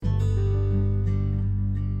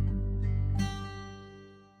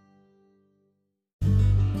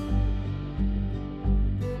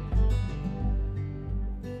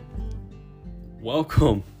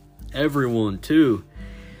Welcome, everyone, to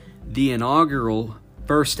the inaugural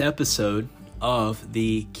first episode of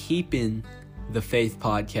the Keeping the Faith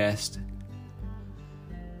podcast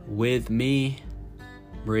with me,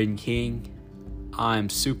 Braden King. I'm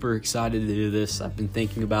super excited to do this. I've been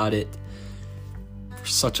thinking about it for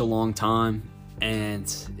such a long time,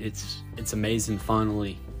 and it's amazing to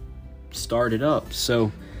finally start it up.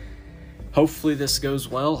 So hopefully this goes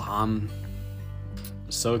well. I'm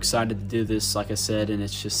so excited to do this, like I said, and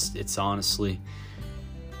it's honestly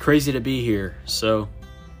crazy to be here. So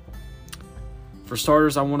for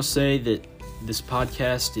starters, I want to say that this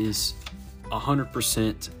podcast is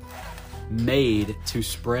 100% made to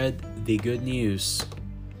spread the good news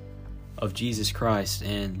of Jesus Christ,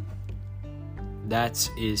 and that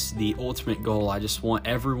is the ultimate goal. I just want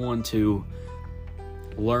everyone to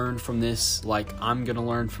learn from this like I'm going to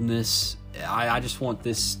learn from this. I just want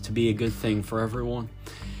this to be a good thing for everyone,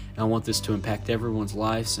 and I want this to impact everyone's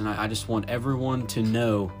lives, and I just want everyone to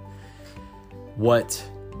know what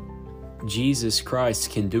Jesus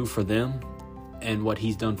Christ can do for them and what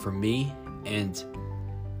He's done for me and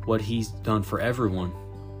what He's done for everyone,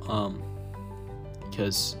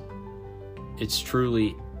 because it's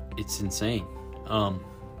insane,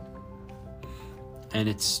 and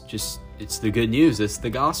it's the good news. It's the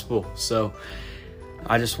gospel. So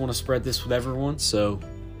I just want to spread this with everyone. So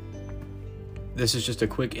this is just a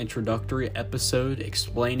quick introductory episode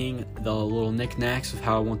explaining the little knickknacks of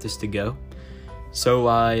how I want this to go. So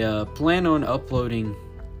I plan on uploading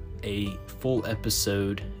a full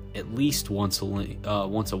episode at least once a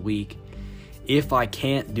week. If I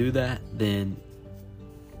can't do that, then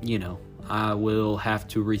I will have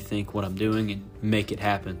to rethink what I'm doing and make it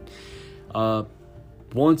happen.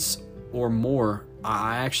 Once or more,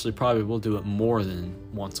 I actually probably will do it more than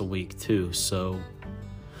once a week too. So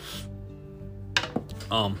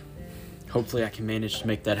hopefully I can manage to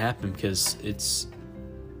make that happen, because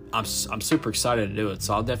I'm super excited to do it.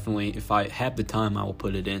 So I'll definitely, if I have the time, I will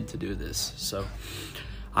put it in to do this. So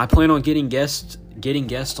I plan on getting guests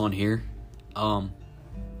on here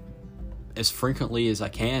as frequently as I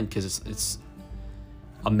can, because it's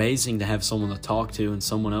amazing to have someone to talk to and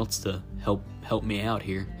someone else to help me out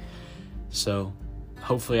here. So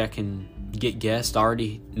hopefully I can get guests. I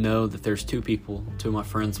already know that there's two of my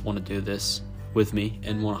friends want to do this with me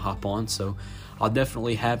and want to hop on, so I'll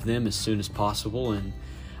definitely have them as soon as possible, and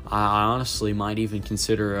I honestly might even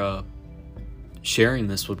consider sharing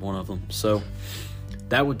this with one of them. So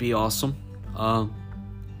that would be awesome.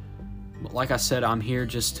 Like I said, I'm here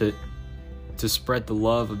just to spread the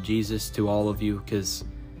love of Jesus to all of you, because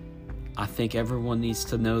I think everyone needs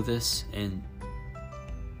to know this, and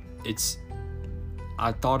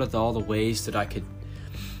I thought of all the ways that I could,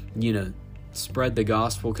 spread the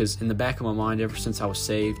gospel, because in the back of my mind, ever since I was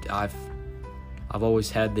saved, I've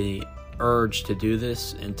always had the urge to do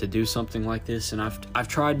this and to do something like this, and I've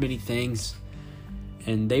tried many things,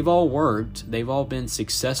 and they've all worked, they've all been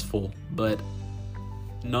successful, but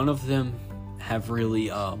none of them have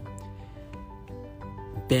really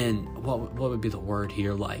been, what would be the word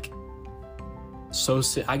here, like,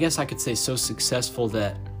 I guess I could say so successful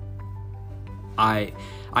that I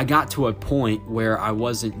got to a point where I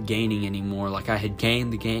wasn't gaining anymore. Like, I had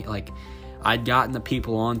gained the gain, like I'd gotten the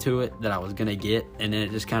people onto it that I was gonna get, and then it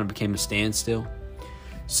just kind of became a standstill.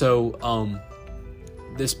 So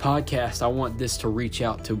this podcast, I want this to reach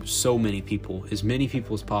out to so many people, as many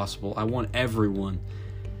people as possible. I want everyone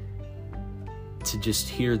to just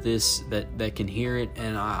hear this, that can hear it,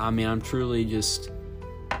 and I'm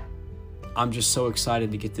just so excited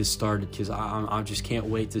to get this started, because I just can't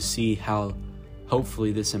wait to see how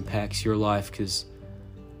hopefully this impacts your life, because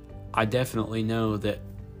I definitely know that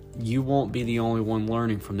you won't be the only one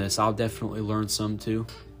learning from this. I'll definitely learn some too.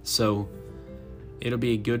 So it'll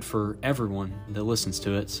be good for everyone that listens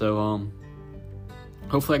to it. So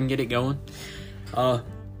hopefully I can get it going.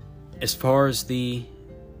 As far as the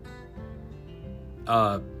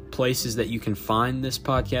places that you can find this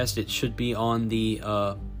podcast, it should be on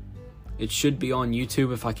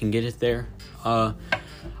YouTube if I can get it there.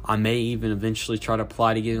 I may even eventually try to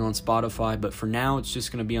apply to get it on Spotify, but for now it's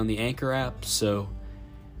just going to be on the Anchor app. So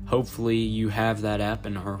hopefully you have that app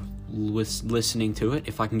and are listening to it.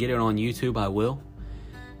 If I can get it on YouTube, I will.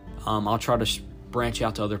 I'll try to branch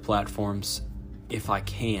out to other platforms if I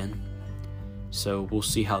can. So we'll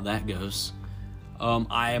see how that goes.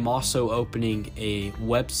 I am also opening a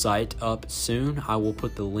website up soon. I will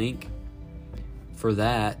put the link for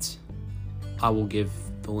that. I will give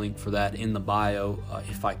the link for that in the bio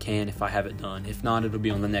if I have it done. If not, it'll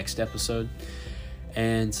be on the next episode.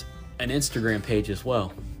 And an Instagram page as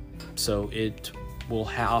well. So it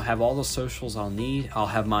I'll have all the socials I'll need. I'll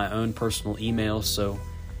have my own personal email, so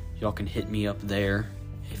y'all can hit me up there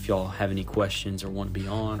if y'all have any questions or want to be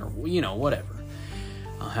on, or whatever.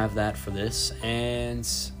 I'll have that for this, and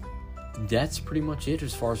that's pretty much it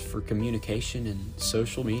as far as for communication and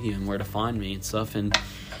social media and where to find me and stuff. And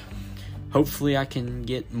hopefully I can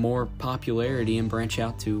get more popularity and branch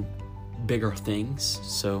out to bigger things.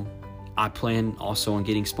 So I plan also on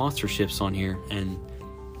getting sponsorships on here and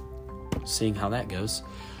seeing how that goes.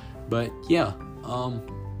 But yeah,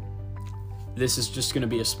 this is just going to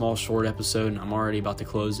be a small, short episode, and I'm already about to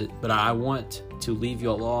close it. But I want to leave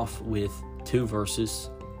y'all off with 2 verses,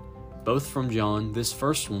 both from John. This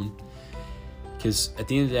first one, because at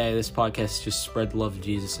the end of the day, this podcast just spread the love of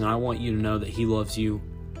Jesus, and I want you to know that he loves you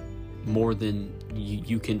more than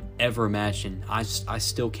you can ever imagine. I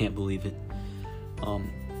still can't believe it.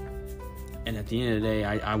 And at the end of the day,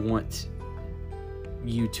 I want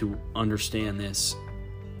you to understand this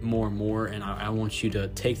more and more, and I want you to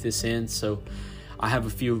take this in. So I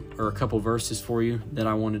have a couple verses for you that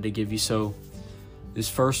I wanted to give you. So this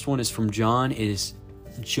first one is from John. It is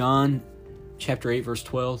John chapter 8, verse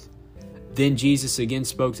 12. Then Jesus again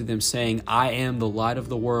spoke to them, saying, I am the light of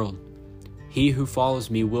the world. He who follows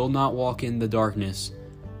me will not walk in the darkness,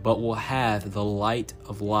 but will have the light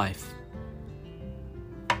of life.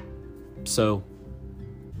 So,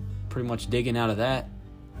 pretty much digging out of that,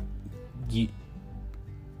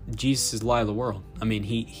 Jesus is the light of the world. I mean,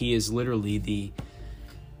 he is literally the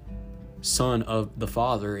Son of the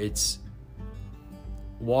Father. It's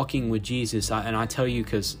walking with Jesus. And I tell you,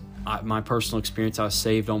 because my personal experience, I was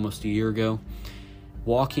saved almost a year ago.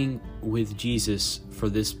 Walking with Jesus for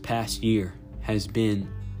this past year it's been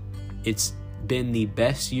the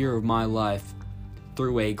best year of my life,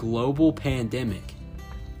 through a global pandemic,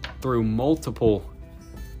 through multiple,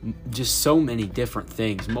 just so many different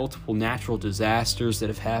things, multiple natural disasters that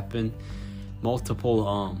have happened,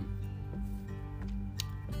 multiple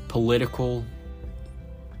political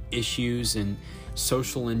issues and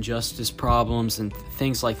social injustice problems and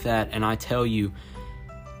things like that. And I tell you,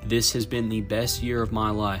 this has been the best year of my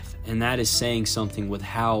life, and that is saying something with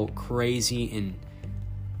how crazy and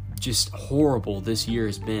just horrible this year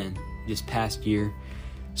has been, this past year,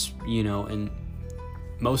 and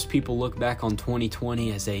most people look back on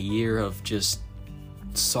 2020 as a year of just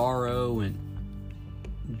sorrow and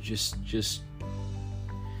just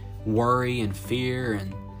worry and fear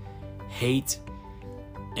and hate.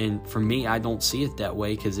 And for me, I don't see it that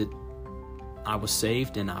way, because I was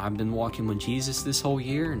saved and I've been walking with Jesus this whole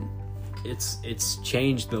year, and it's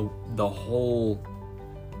changed the whole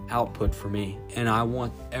output for me. And I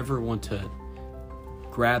want everyone to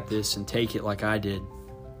grab this and take it like I did,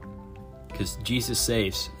 because Jesus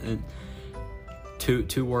saves. And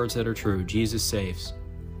two words that are true: Jesus saves.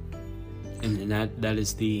 And that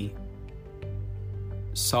is the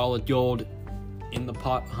solid gold in the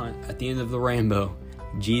pot hunt at the end of the rainbow.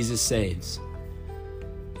 Jesus saves.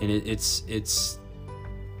 And it's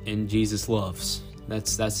and Jesus loves.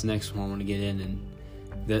 That's the next one I want to get in, and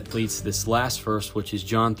that leads to this last verse, which is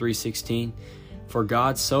John 3:16. For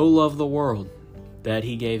God so loved the world that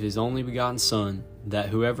he gave his only begotten Son, that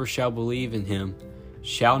whoever shall believe in him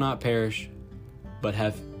shall not perish, but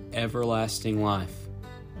have everlasting life.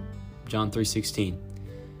 John 3:16.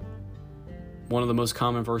 One of the most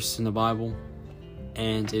common verses in the Bible,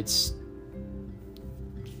 and it's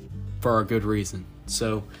for a good reason.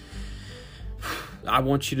 So I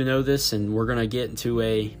want you to know this, and we're going to get into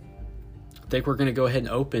I think we're going to go ahead and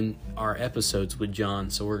open our episodes with John.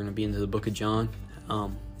 So we're going to be into the book of John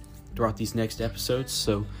throughout these next episodes.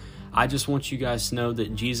 So I just want you guys to know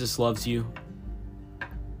that Jesus loves you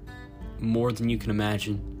more than you can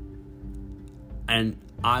imagine. And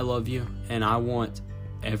I love you, and I want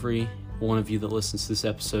every one of you that listens to this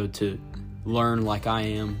episode to learn like I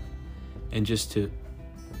am, and just to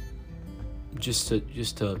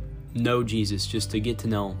know Jesus, just to get to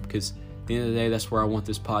know him, because at the end of the day, that's where I want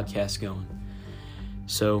this podcast going.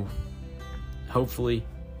 So hopefully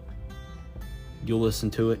you'll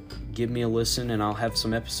listen to it. Give me a listen, and I'll have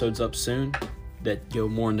some episodes up soon that go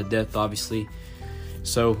more into depth, obviously.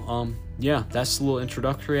 So yeah, that's a little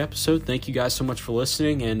introductory episode. Thank you guys so much for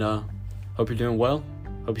listening, and hope you're doing well.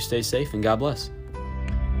 Hope you stay safe, and God bless.